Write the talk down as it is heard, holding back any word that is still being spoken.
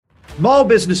Small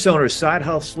business owners, side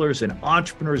hustlers, and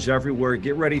entrepreneurs everywhere,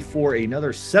 get ready for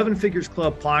another Seven Figures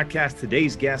Club podcast.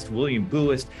 Today's guest, William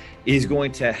BUIST, is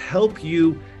going to help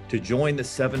you to join the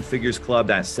Seven Figures Club.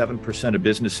 That's 7% of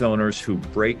business owners who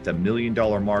break the $1 million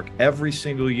mark every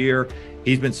single year.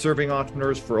 He's been serving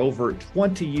entrepreneurs for over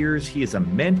 20 years. He is a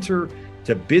mentor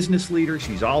to business leaders.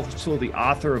 He's also the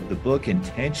author of the book,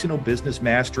 Intentional Business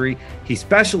Mastery. He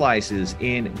specializes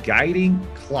in guiding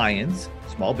clients,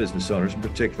 small business owners in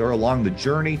particular, along the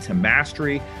journey to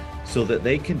mastery so that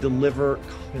they can deliver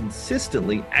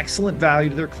consistently excellent value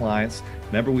to their clients.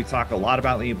 Remember, we talk a lot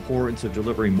about the importance of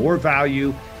delivering more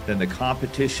value than the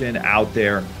competition out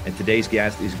there. And today's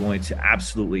guest is going to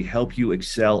absolutely help you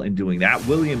excel in doing that.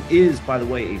 William is, by the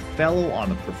way, a fellow on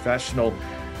the Professional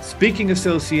Speaking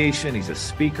Association. He's a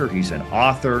speaker. He's an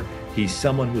author. He's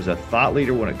someone who's a thought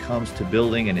leader when it comes to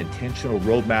building an intentional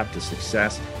roadmap to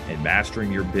success and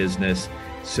mastering your business.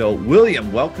 So,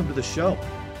 William, welcome to the show.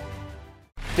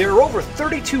 There are over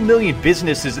 32 million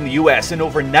businesses in the U.S., and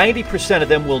over 90% of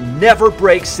them will never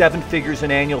break seven figures in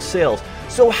annual sales.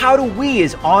 So how do we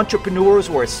as entrepreneurs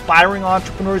or aspiring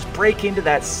entrepreneurs break into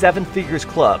that seven figures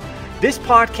club? This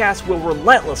podcast will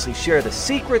relentlessly share the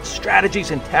secrets, strategies,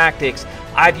 and tactics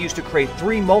I've used to create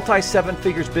 3 multi-seven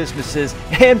figures businesses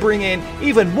and bring in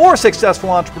even more successful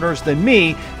entrepreneurs than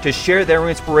me to share their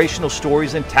inspirational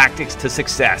stories and tactics to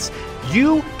success.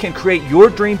 You can create your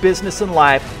dream business and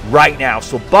life right now.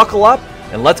 So buckle up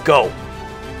and let's go.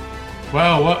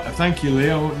 Well, thank you,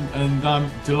 Leo, and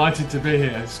I'm delighted to be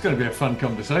here. It's going to be a fun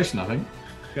conversation, I think.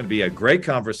 It's going to be a great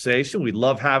conversation. We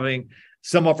love having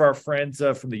some of our friends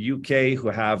from the UK who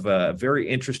have a very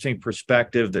interesting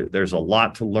perspective. There's a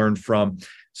lot to learn from.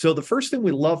 So the first thing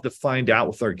we love to find out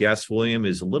with our guest, William,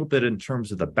 is a little bit in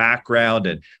terms of the background.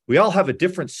 And we all have a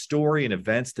different story and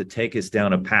events that take us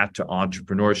down a path to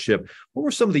entrepreneurship. What were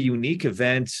some of the unique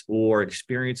events or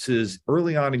experiences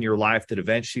early on in your life that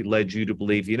eventually led you to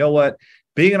believe, you know what,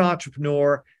 being an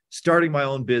entrepreneur, starting my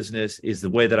own business is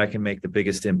the way that I can make the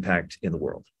biggest impact in the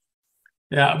world?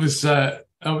 Yeah,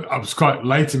 I was quite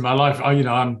late in my life.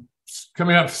 I'm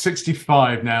coming up for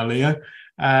 65 now, Leo,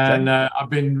 and I've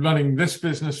been running this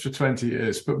business for 20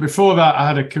 years. But before that, I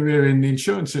had a career in the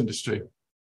insurance industry.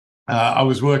 I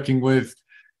was working with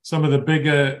some of the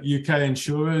bigger UK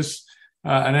insurers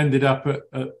and ended up at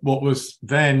what was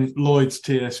then Lloyd's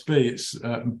TSB. It's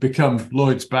become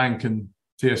Lloyd's Bank and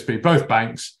TSB, both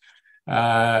banks.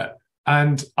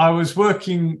 And I was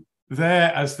working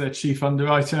there as their chief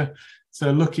underwriter. So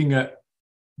looking at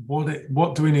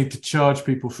what do we need to charge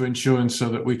people for insurance so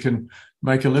that we can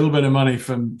make a little bit of money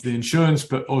from the insurance,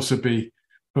 but also be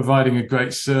providing a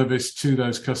great service to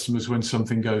those customers when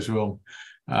something goes wrong.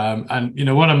 And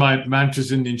one of my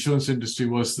mantras in the insurance industry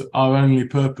was that our only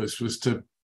purpose was to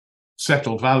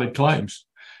settle valid claims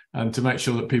and to make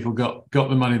sure that people got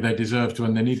the money they deserved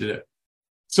when they needed it.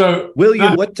 So,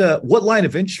 William, what line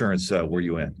of insurance were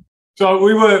you in? So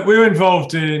we were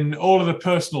involved in all of the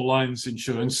personal lines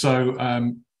insurance.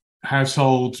 So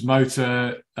households,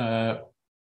 motor,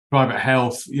 private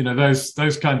health,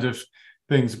 those kinds of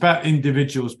things, about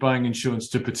individuals buying insurance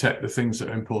to protect the things that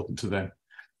are important to them.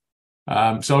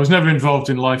 So I was never involved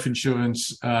in life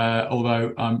insurance,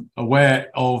 although I'm aware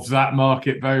of that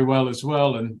market very well as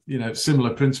well. And,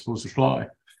 similar principles apply.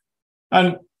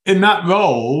 And in that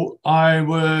role, I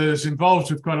was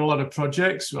involved with quite a lot of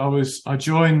projects. I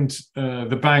joined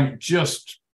the bank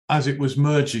just as it was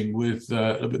merging with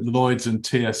Lloyd's and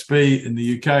TSB in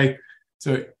the UK.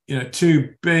 So,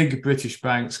 two big British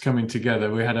banks coming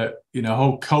together. We had a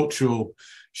whole cultural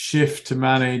shift to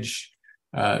manage,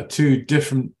 2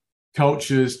 different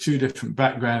cultures, 2 different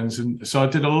backgrounds. And so I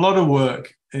did a lot of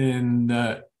work in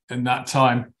that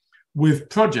time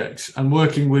with projects and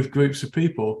working with groups of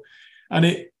people. And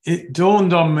it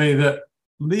dawned on me that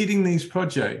leading these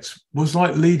projects was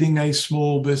like leading a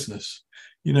small business.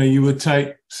 You would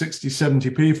take 60,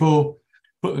 70 people,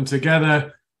 put them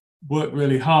together, work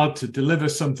really hard to deliver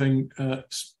something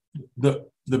that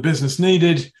the business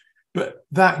needed. But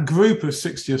that group of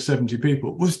 60 or 70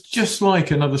 people was just like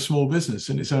another small business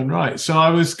in its own right. So I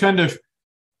was kind of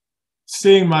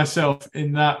seeing myself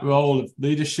in that role of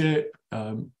leadership,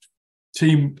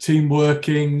 team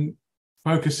working,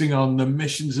 focusing on the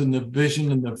missions and the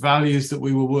vision and the values that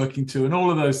we were working to and all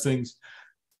of those things.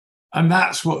 And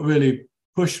that's what really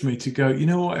pushed me to go,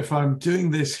 if I'm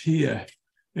doing this here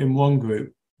in one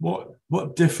group,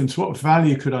 what difference, what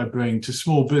value could I bring to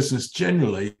small business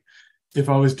generally if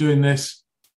I was doing this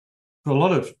for a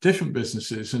lot of different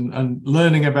businesses and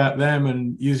learning about them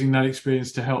and using that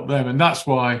experience to help them. And that's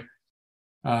why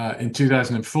in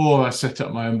 2004, I set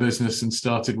up my own business and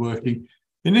started working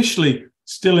initially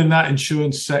still in that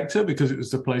insurance sector because it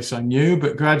was the place I knew,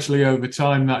 but gradually over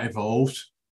time that evolved.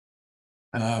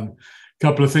 A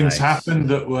couple of things happened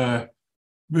that were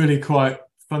really quite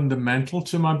fundamental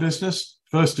to my business.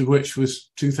 First of which was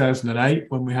 2008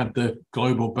 when we had the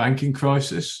global banking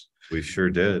crisis. We sure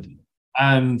did.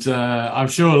 And I'm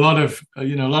sure a lot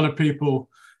of people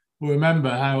will remember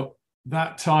how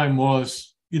that time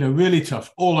was, really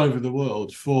tough all over the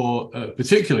world for,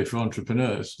 particularly for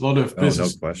entrepreneurs. A lot of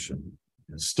business no question.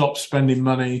 Stopped spending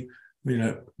money.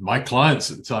 My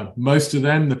clients at the time, most of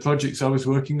them, the projects I was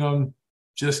working on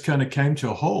just kind of came to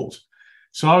a halt.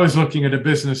 So I was looking at a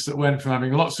business that went from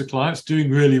having lots of clients, doing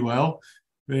really well,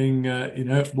 being,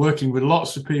 working with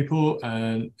lots of people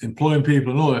and employing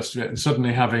people and all the rest of it, and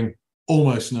suddenly having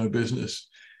almost no business.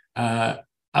 That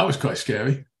was quite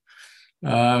scary.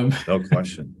 No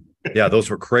question. Yeah, those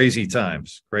were crazy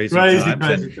times. Crazy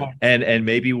times. And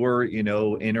maybe we're,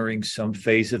 entering some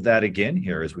phase of that again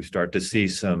here as we start to see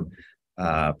some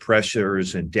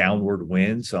pressures and downward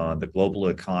winds on the global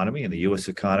economy and the U.S.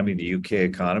 economy and the UK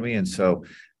economy. And so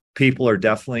people are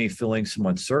definitely feeling some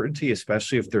uncertainty,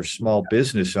 especially if they're small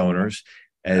business owners,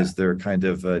 as they're kind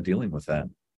of dealing with that.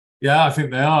 Yeah, I think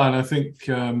they are. And I think,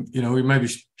 we maybe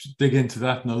should dig into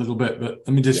that in a little bit, but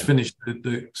let me just finish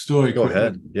the story. Go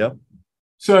ahead. Yep.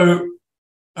 So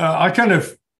I kind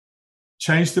of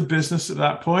changed the business at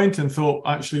that point and thought,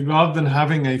 actually, rather than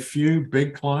having a few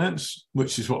big clients,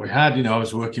 which is what we had, I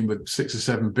was working with 6 or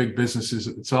 7 big businesses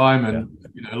at the time and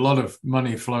a lot of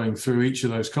money flowing through each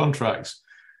of those contracts.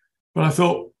 But I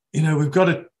thought, we've got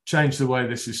to change the way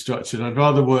this is structured. I'd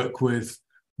rather work with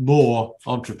more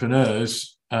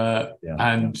entrepreneurs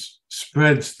and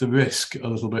spread the risk a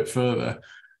little bit further.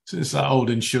 So it's that old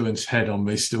insurance head on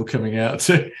me still coming out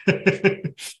to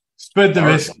spread the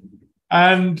risk.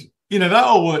 And, that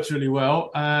all worked really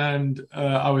well. And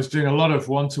I was doing a lot of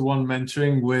one-to-one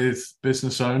mentoring with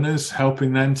business owners,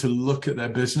 helping them to look at their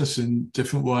business in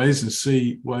different ways and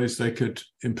see ways they could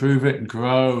improve it and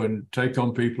grow and take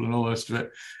on people and all the rest of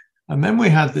it. And then we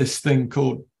had this thing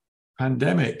called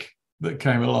pandemic that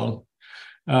came along.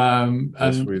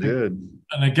 Yes, we did.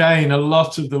 And again, a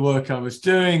lot of the work I was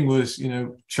doing was,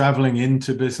 traveling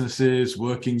into businesses,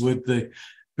 working with the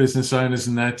business owners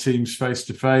and their teams face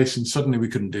to face, and suddenly we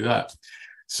couldn't do that.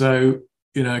 So,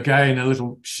 again, a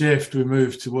little shift. We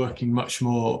moved to working much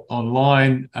more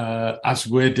online, as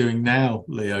we're doing now,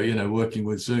 Leo, working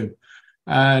with Zoom.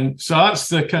 And so that's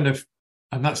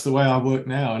that's the way I work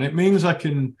now. And it means I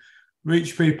can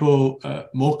reach people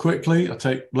more quickly. I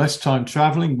take less time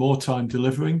traveling, more time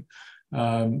delivering.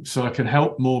 So I can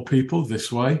help more people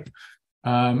this way.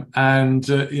 I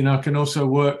can also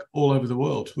work all over the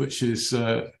world, which is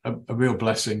a real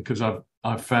blessing because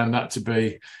I've found that to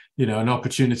be, an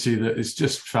opportunity that is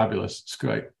just fabulous. It's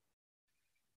great.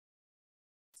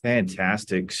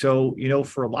 Fantastic. So,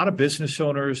 for a lot of business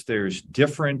owners, there's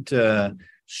different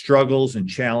struggles and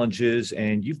challenges,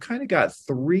 and you've kind of got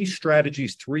 3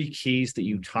 strategies, 3 keys that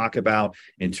you talk about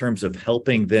in terms of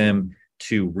helping them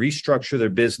to restructure their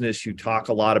business. You talk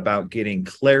a lot about getting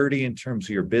clarity in terms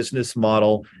of your business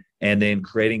model and then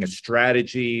creating a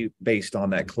strategy based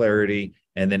on that clarity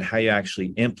and then how you actually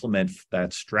implement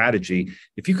that strategy.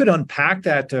 If you could unpack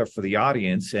that for the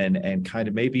audience and kind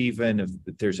of maybe even if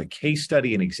there's a case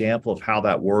study, an example of how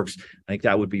that works, I think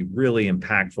that would be really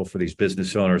impactful for these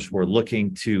business owners who are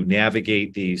looking to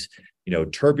navigate these,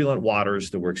 turbulent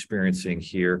waters that we're experiencing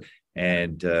here.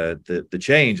 And the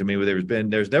change, I mean,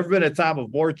 there's never been a time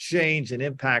of more change and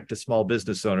impact to small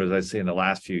business owners, I'd say, in the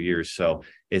last few years. So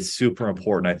it's super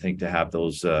important, I think, to have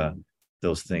those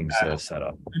things set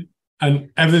up.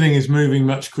 And everything is moving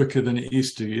much quicker than it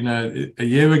used to. A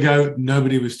year ago,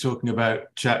 nobody was talking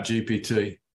about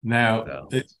ChatGPT. Now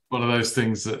it's one of those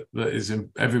things that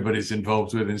everybody's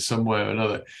involved with in some way or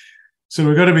another. So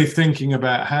we've got to be thinking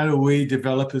about how do we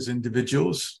develop as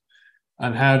individuals,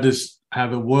 and how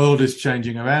the world is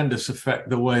changing around us affect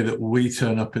the way that we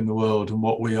turn up in the world and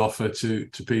what we offer to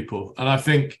people. And I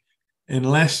think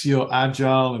unless you're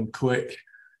agile and quick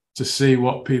to see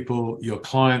what your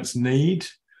clients need,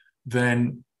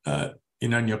 then,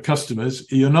 and your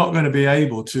customers, you're not going to be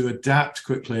able to adapt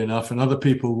quickly enough, and other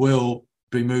people will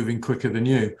be moving quicker than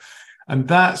you. And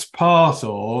that's part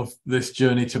of this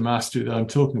journey to mastery that I'm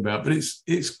talking about. But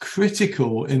it's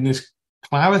critical in this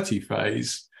clarity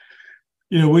phase.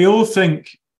 We all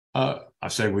think, I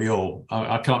say we all,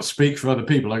 I can't speak for other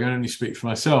people, I can only speak for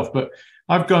myself, but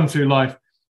I've gone through life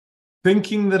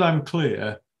thinking that I'm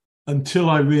clear until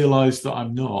I realize that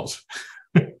I'm not.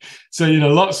 So,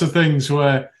 lots of things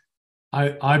where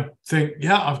I think,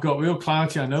 I've got real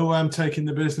clarity, I know where I'm taking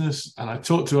the business, and I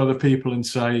talk to other people and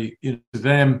say, to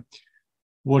them,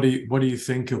 What do you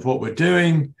think of what we're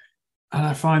doing? And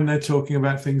I find they're talking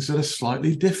about things that are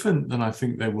slightly different than I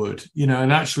think they would,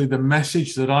 and actually the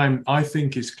message that I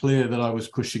think is clear that I was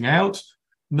pushing out,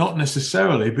 not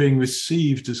necessarily being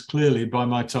received as clearly by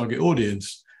my target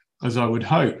audience as I would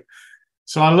hope.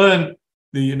 So I learned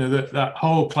that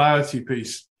whole clarity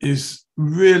piece is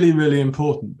really, really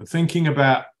important. Thinking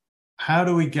about how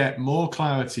do we get more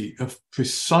clarity of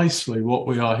precisely what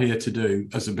we are here to do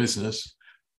as a business?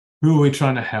 Who are we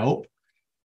trying to help?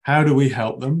 How do we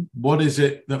help them? What is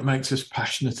it that makes us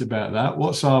passionate about that?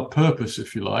 What's our purpose,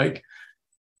 if you like?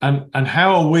 And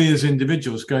how are we as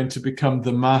individuals going to become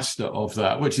the master of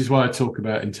that? Which is why I talk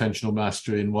about intentional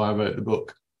mastery and why I wrote the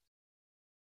book.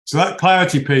 So that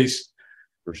clarity piece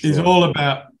is all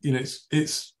about,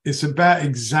 it's about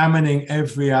examining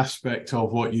every aspect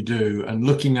of what you do and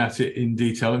looking at it in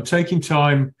detail and taking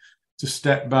time to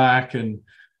step back and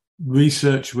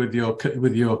research with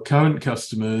your current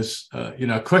customers.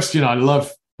 A question I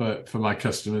love for my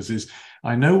customers is,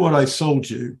 I know what I sold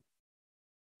you,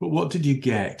 but what did you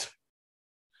get?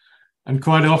 And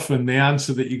quite often the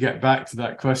answer that you get back to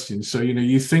that question, so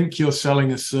you think you're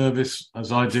selling a service,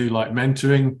 as I do, like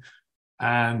mentoring,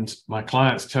 and my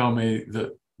clients tell me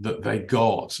that they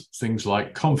got things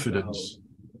like confidence.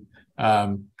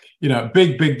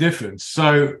 Big difference.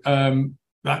 So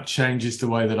that changes the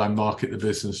way that I market the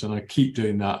business, and I keep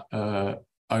doing that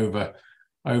over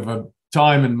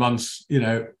time and months.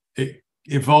 It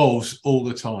evolves all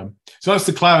the time. So that's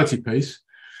the clarity piece.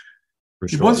 For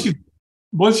sure.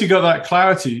 Once you got that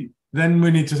clarity, then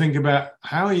we need to think about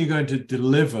how are you going to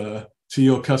deliver to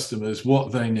your customers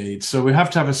what they need. So we have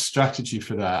to have a strategy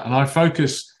for that, and I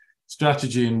focus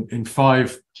strategy in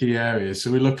 5 key areas.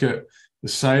 So we look at the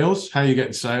sales, how you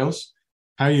get sales,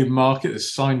 how you market, the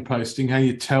signposting, how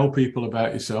you tell people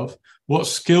about yourself, what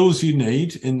skills you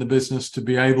need in the business to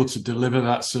be able to deliver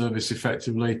that service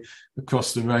effectively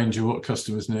across the range of what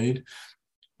customers need,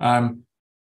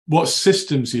 what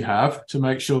systems you have to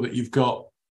make sure that you've got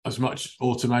as much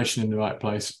automation in the right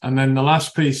place. And then the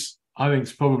last piece, I think,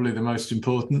 is probably the most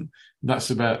important.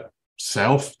 That's about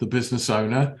self, the business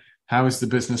owner. How is the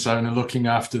business owner looking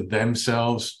after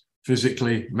themselves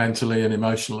physically, mentally, and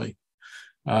emotionally?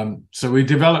 So we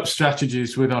develop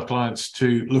strategies with our clients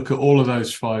to look at all of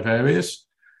those 5 areas.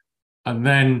 And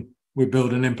then we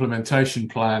build an implementation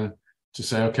plan to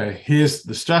say, okay, here's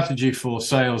the strategy for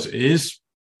sales is,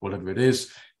 whatever it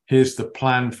is, here's the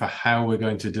plan for how we're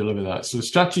going to deliver that. So the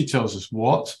strategy tells us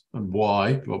what and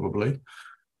why, probably.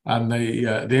 And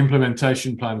the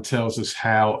implementation plan tells us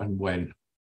how and when.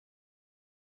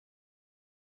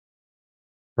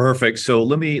 Perfect. So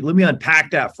let me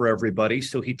unpack that for everybody.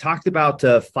 So he talked about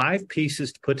 5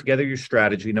 pieces to put together your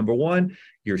strategy. Number 1,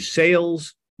 your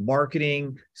sales,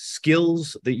 marketing,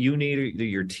 skills that you need, that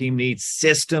your team needs,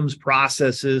 systems,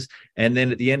 processes, and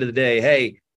then at the end of the day,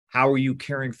 hey, how are you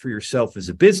caring for yourself as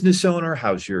a business owner?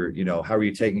 How are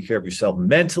you taking care of yourself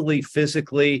mentally,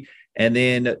 physically? And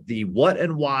then the what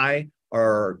and why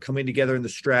are coming together in the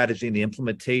strategy, and the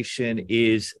implementation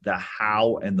is the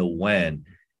how and the when.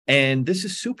 And this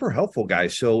is super helpful,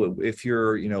 guys. So if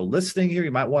you're, listening here,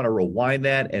 you might want to rewind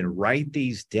that and write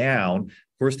these down.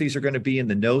 Of course, these are going to be in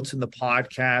the notes in the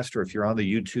podcast, or if you're on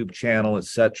the YouTube channel,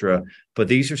 etc. But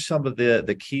these are some of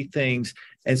the key things.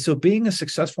 And so being a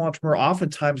successful entrepreneur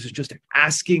oftentimes is just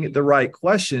asking the right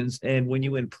questions. And when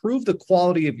you improve the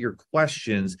quality of your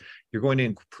questions, you're going to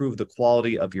improve the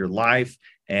quality of your life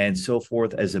and so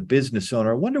forth as a business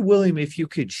owner. I wonder, William, if you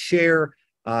could share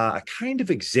a kind of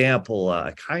example,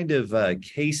 a kind of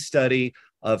case study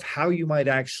of how you might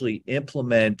actually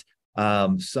implement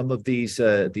some of these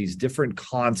different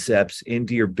concepts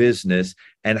into your business,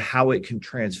 and how it can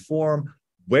transform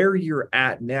where you're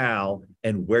at now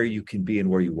and where you can be and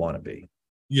where you want to be.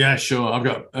 Yeah, sure. I've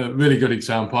got a really good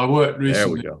example. I worked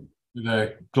recently with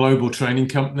a global training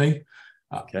company.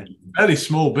 Okay. Fairly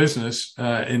small business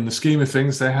in the scheme of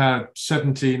things. They had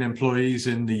 17 employees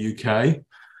in the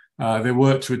UK. They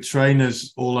worked with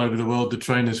trainers all over the world. The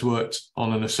trainers worked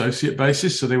on an associate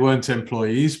basis, so they weren't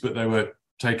employees, but they were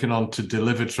taken on to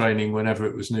deliver training whenever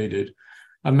it was needed.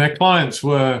 And their clients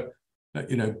were,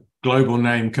 global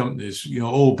name companies,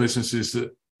 all businesses that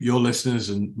your listeners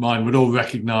and mine would all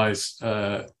recognize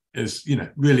as,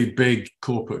 really big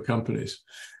corporate companies.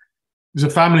 It was a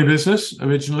family business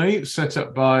originally, set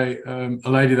up by a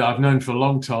lady that I've known for a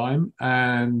long time,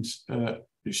 and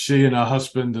she and her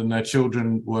husband and their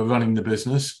children were running the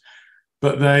business.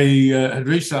 But they had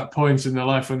reached that point in their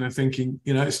life when they're thinking,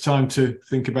 it's time to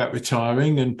think about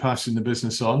retiring and passing the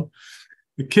business on.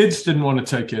 The kids didn't want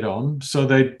to take it on, so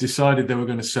they decided they were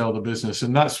going to sell the business,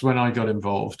 and that's when I got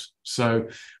involved. So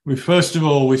we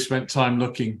spent time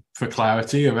looking for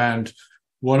clarity around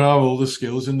what are all the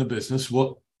skills in the business,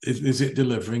 what is it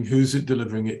delivering, who's it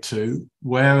delivering it to,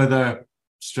 where are the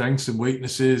strengths and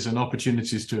weaknesses and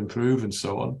opportunities to improve, and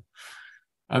so on.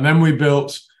 And then we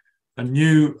built a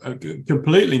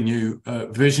completely new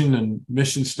vision and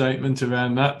mission statement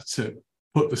around that to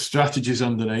put the strategies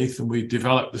underneath, and we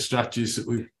developed the strategies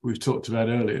that we've talked about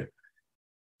earlier.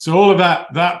 So all of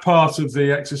that part of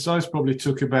the exercise probably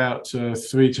took about 3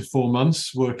 to 4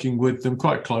 months working with them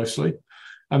quite closely.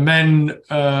 And then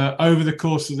over the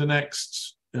course of the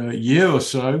next year or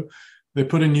so, they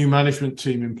put a new management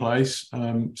team in place.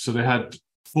 So they had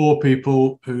 4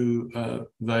 people who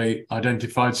they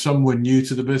identified. Some were new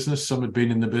to the business, some had been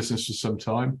in the business for some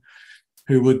time,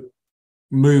 who would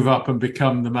move up and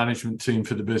become the management team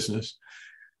for the business.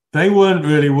 They weren't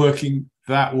really working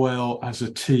that well as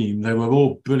a team. They were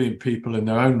all brilliant people in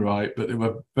their own right, but they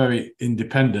were very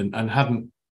independent and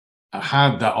hadn't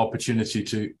had that opportunity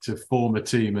to form a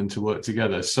team and to work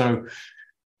together. So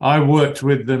I worked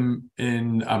with them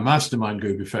in a mastermind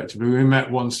group, effectively. We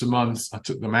met once a month. I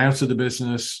took them out of the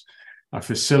business. I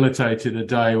facilitated a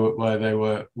day where they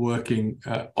were working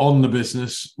on the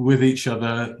business with each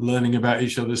other, learning about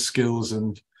each other's skills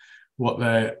and what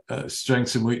their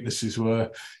strengths and weaknesses were.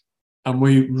 And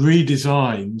we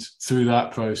redesigned through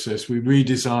that process, we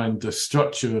redesigned the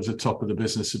structure of the top of the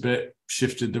business a bit,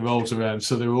 shifted the roles around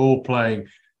so they were all playing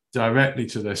directly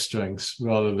to their strengths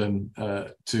rather than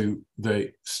to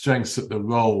the strengths that the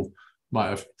role might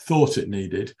have thought it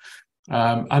needed.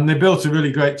 And they built a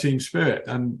really great team spirit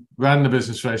and ran the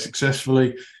business very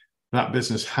successfully. That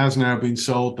business has now been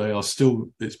sold.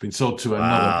 It's been sold to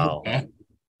another owner,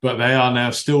 but they are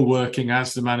now still working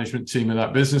as the management team of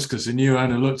that business because the new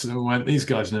owner looked at them and went, these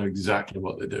guys know exactly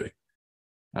what they're doing.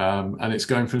 And it's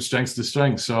going from strength to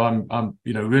strength. So I'm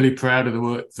really proud of the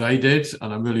work they did,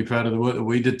 and I'm really proud of the work that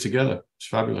we did together. It's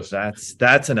fabulous.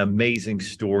 That's an amazing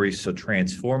story. So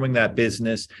transforming that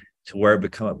business to where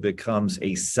it becomes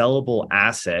a sellable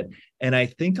asset. And I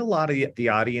think a lot of the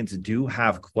audience do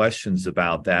have questions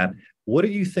about that. What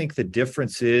do you think the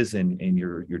difference is in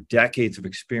your decades of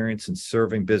experience in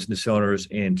serving business owners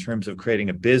in terms of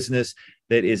creating a business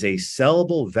that is a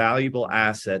sellable, valuable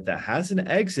asset that has an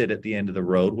exit at the end of the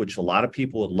road, which a lot of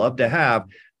people would love to have?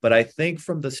 But I think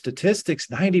from the statistics,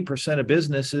 90% of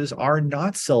businesses are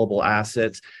not sellable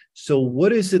assets. So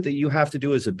what is it that you have to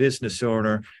do as a business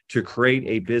owner to create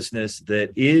a business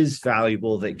that is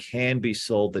valuable, that can be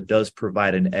sold, that does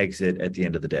provide an exit at the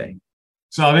end of the day?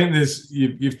 So I think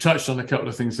you've touched on a couple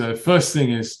of things there. First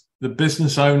thing is the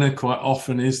business owner quite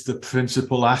often is the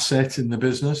principal asset in the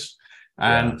business.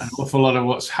 And yes, an awful lot of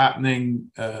what's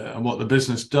happening and what the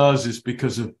business does is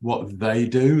because of what they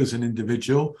do as an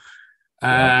individual.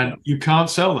 And you can't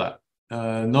sell that,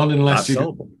 not unless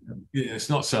it's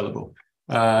not sellable.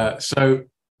 So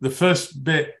the first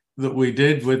bit that we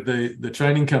did with the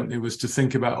training company was to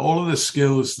think about all of the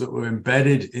skills that were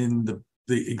embedded in the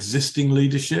existing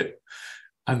leadership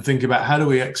and think about how do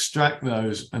we extract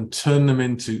those and turn them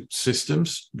into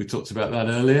systems. We talked about that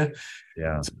earlier.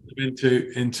 Yeah. Turn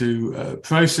them into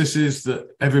processes that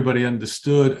everybody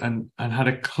understood and had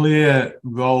a clear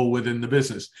role within the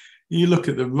business. You look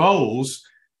at the roles,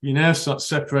 you now start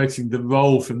separating the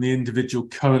role from the individual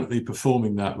currently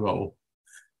performing that role,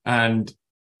 and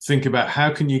think about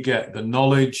how can you get the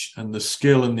knowledge and the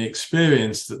skill and the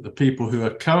experience that the people who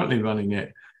are currently running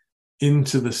it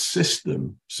into the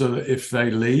system so that if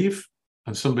they leave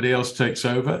and somebody else takes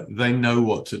over, they know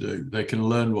what to do. They can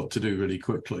learn what to do really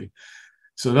quickly.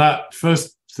 So that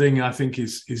first thing I think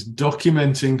is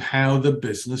documenting how the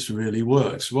business really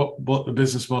works, what the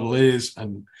business model is,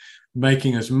 and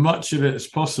making as much of it as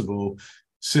possible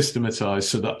systematized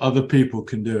so that other people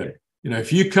can do it.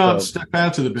 If you can't step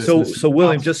out of the business. So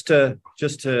William, just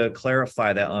to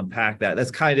clarify that, unpack that,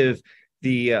 that's kind of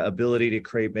the ability to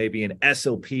create maybe an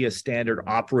SOP, a standard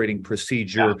operating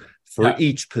procedure for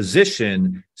each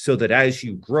position, so that as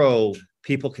you grow,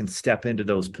 people can step into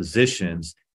those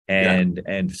positions and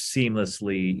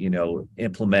seamlessly,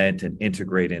 implement and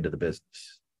integrate into the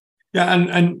business. Yeah,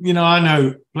 and I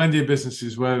know plenty of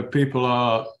businesses where people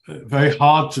are very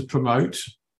hard to promote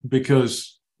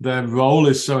because their role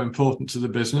is so important to the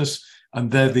business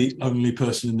and they're the only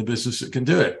person in the business that can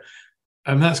do it.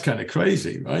 And that's kind of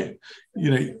crazy, right?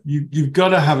 You've got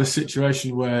to have a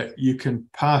situation where you can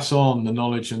pass on the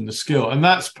knowledge and the skill. And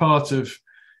that's part of,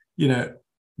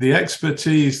 the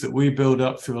expertise that we build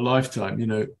up through a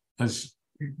lifetime. As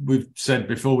we've said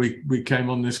before we came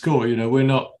on this call,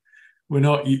 we're we're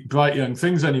not bright young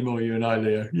things anymore, you and I,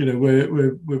 Leo. You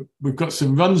know, we've got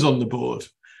some runs on the board,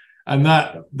 and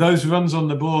that those runs on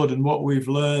the board and what we've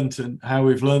learned and how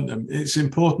we've learned them, it's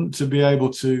important to be able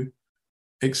to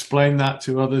explain that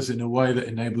to others in a way that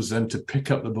enables them to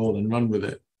pick up the ball and run with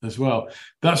it as well.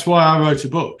 That's why I wrote a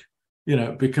book, you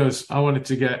know, because I wanted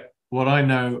to get what I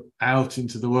know out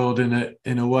into the world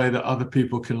in a way that other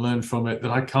people can learn from it,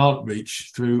 that I can't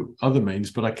reach through other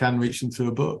means, but I can reach them through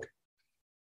a book.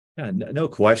 Yeah, no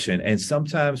question. And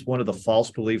sometimes one of the false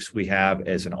beliefs we have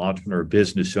as an entrepreneur,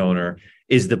 business owner,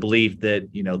 is the belief that,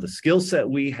 you know, the skill set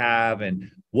we have and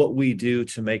what we do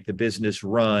to make the business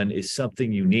run is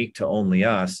something unique to only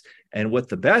us. And what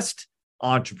the best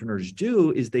entrepreneurs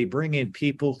do is they bring in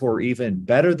people who are even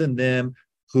better than them,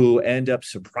 who end up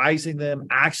surprising them,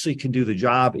 actually can do the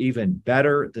job even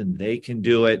better than they can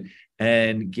do it,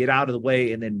 and get out of the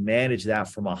way and then manage that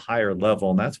from a higher level.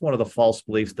 And that's one of the false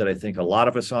beliefs that I think a lot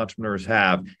of us entrepreneurs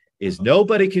have, is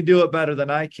nobody can do it better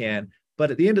than I can. But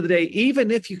at the end of the day,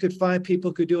 even if you could find people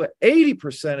who could do it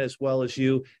 80% as well as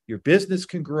you, your business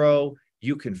can grow.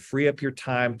 You can free up your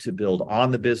time to build on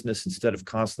the business instead of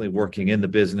constantly working in the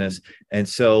business. And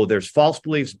so there's false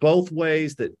beliefs both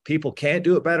ways, that people can't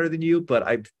do it better than you,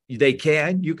 but they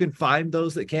can. You can find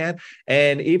those that can.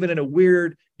 And even in a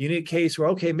weird, unique case where,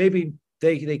 okay, maybe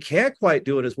they can't quite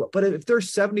do it as well, but if they're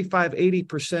 75,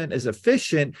 80% as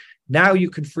efficient, now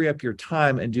you can free up your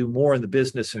time and do more in the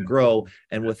business and grow.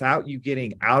 And without you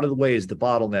getting out of the way as the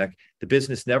bottleneck, the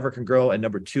business never can grow. And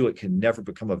number two, it can never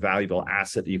become a valuable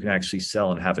asset that you can actually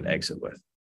sell and have an exit with.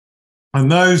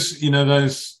 And those, you know,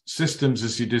 those systems,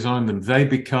 as you design them, they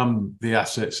become the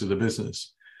assets of the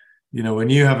business. You know,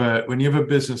 when you have a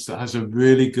business that has a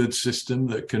really good system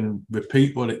that can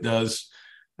repeat what it does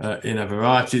in a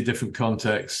variety of different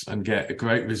contexts and get a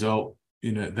great result,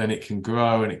 you know, then it can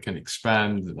grow and it can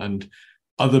expand. And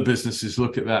other businesses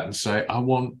look at that and say,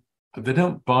 they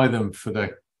don't buy them for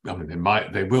their, I mean,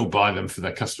 they will buy them for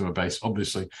their customer base,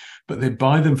 obviously, but they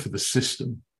buy them for the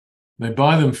system. They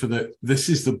buy them for this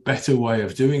is the better way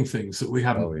of doing things that we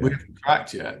haven't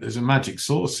cracked yet. There's a magic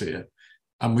sauce here,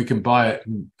 and we can buy it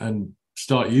and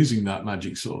start using that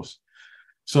magic sauce.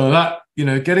 So that, you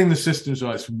know, getting the systems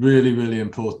right is really, really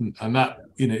important. And that,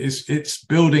 you know, it's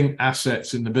building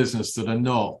assets in the business that are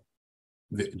not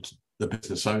the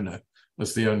business owner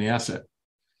as the only asset.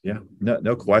 Yeah,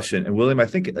 no question. And William, I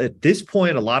think at this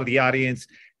point, a lot of the audience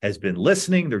has been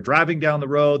listening. They're driving down the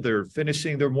road. They're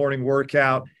finishing their morning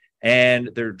workout,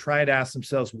 and they're trying to ask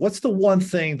themselves, what's the one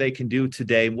thing they can do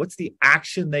today? What's the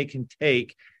action they can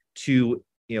take to,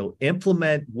 you know,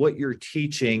 implement what you're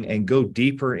teaching and go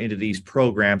deeper into these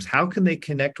programs? How can they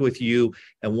connect with you?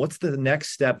 And what's the next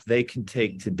step they can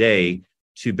take today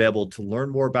to be able to learn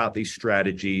more about these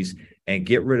strategies and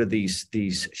get rid of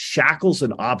these shackles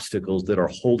and obstacles that are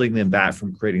holding them back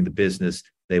from creating the business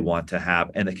they want to have,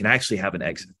 and that can actually have an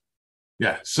exit?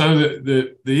 Yeah. So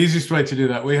the easiest way to do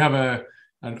that, we have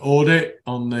an audit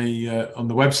on the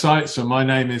website. So my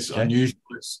name is unusual.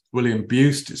 It's William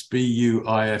BUIST. It's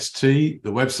BUIST.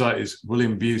 The website is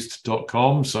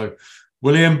williambuist.com. So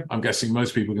William, I'm guessing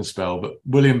most people can spell, but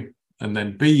William and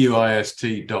then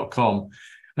BUIST.com.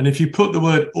 And if you put the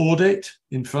word audit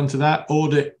in front of that,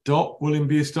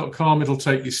 audit.williambuist.com, it'll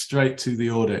take you straight to the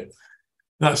audit.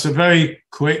 That's a very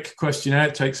quick questionnaire.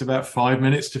 It takes about 5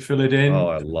 minutes to fill it in. Oh,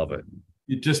 I love it.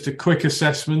 Just a quick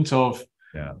assessment of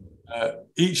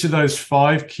each of those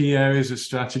 5 key areas of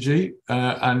strategy.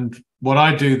 And what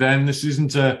I do then, this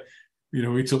isn't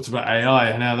we talked about AI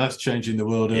and how that's changing the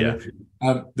world.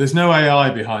 There's no AI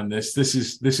behind this. This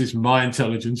is my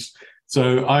intelligence.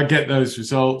 So I get those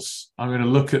results. I'm going to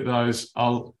look at those.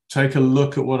 I'll take a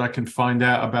look at what I can find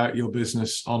out about your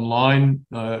business online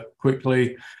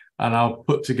quickly, and I'll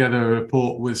put together a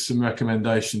report with some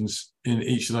recommendations in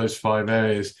each of those 5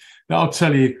 areas. That'll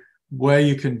tell you where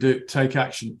you can take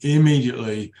action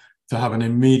immediately to have an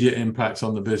immediate impact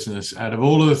on the business. Out of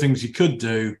all of the things you could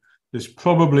do, there's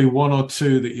probably 1 or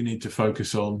 2 that you need to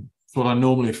focus on. That's what I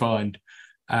normally find.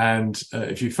 And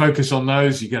if you focus on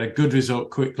those, you get a good result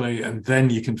quickly, and then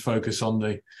you can focus on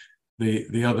the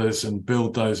others and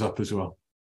build those up as well.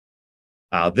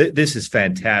 This is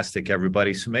fantastic,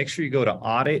 everybody. So make sure you go to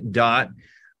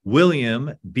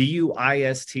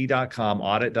audit.williambuist.com,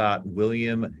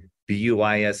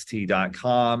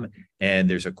 audit.williambuist.com, and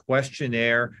there's a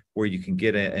questionnaire where you can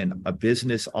get a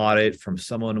business audit from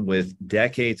someone with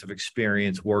decades of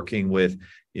experience working with,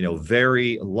 you know,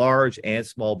 very large and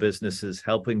small businesses,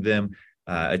 helping them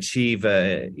achieve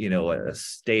a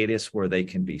status where they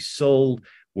can be sold,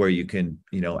 where you can,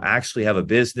 actually have a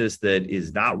business that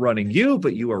is not running you,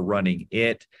 but you are running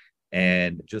it.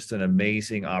 and just an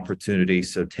amazing opportunity.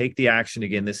 So take the action.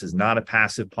 Again, this is not a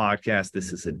passive podcast.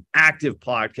 This is an active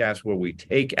podcast where we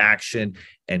take action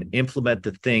and implement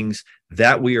the things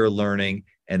that we are learning.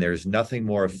 And there's nothing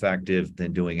more effective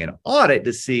than doing an audit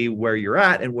to see where you're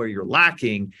at and where you're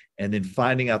lacking, and then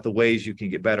finding out the ways you can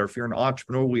get better. If you're an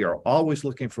entrepreneur, we are always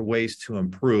looking for ways to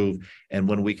improve. And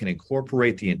when we can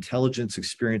incorporate the intelligence,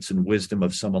 experience, and wisdom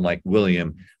of someone like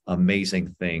William,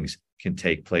 amazing things can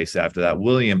take place after that.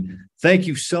 William, thank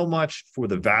you so much for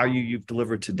the value you've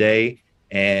delivered today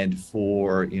and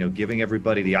for giving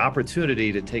everybody the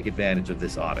opportunity to take advantage of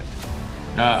this audit.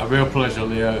 A real pleasure,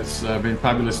 Leo. It's been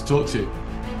fabulous to talk to you.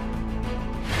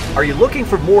 Are you looking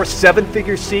for more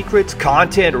seven-figure secrets,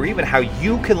 content, or even how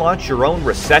you can launch your own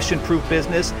recession-proof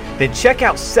business? Then check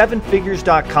out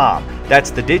sevenfigures.com.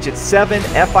 That's the digit 7,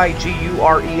 FIGURES.com,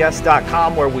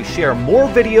 where we share more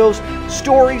videos,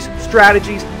 stories,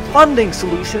 strategies, funding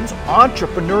solutions,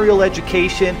 entrepreneurial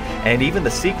education, and even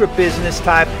the secret business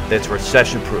type that's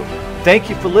recession-proof. Thank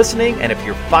you for listening, and if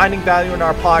you're finding value in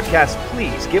our podcast,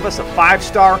 please give us a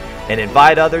 5-star and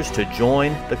invite others to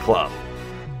join the club.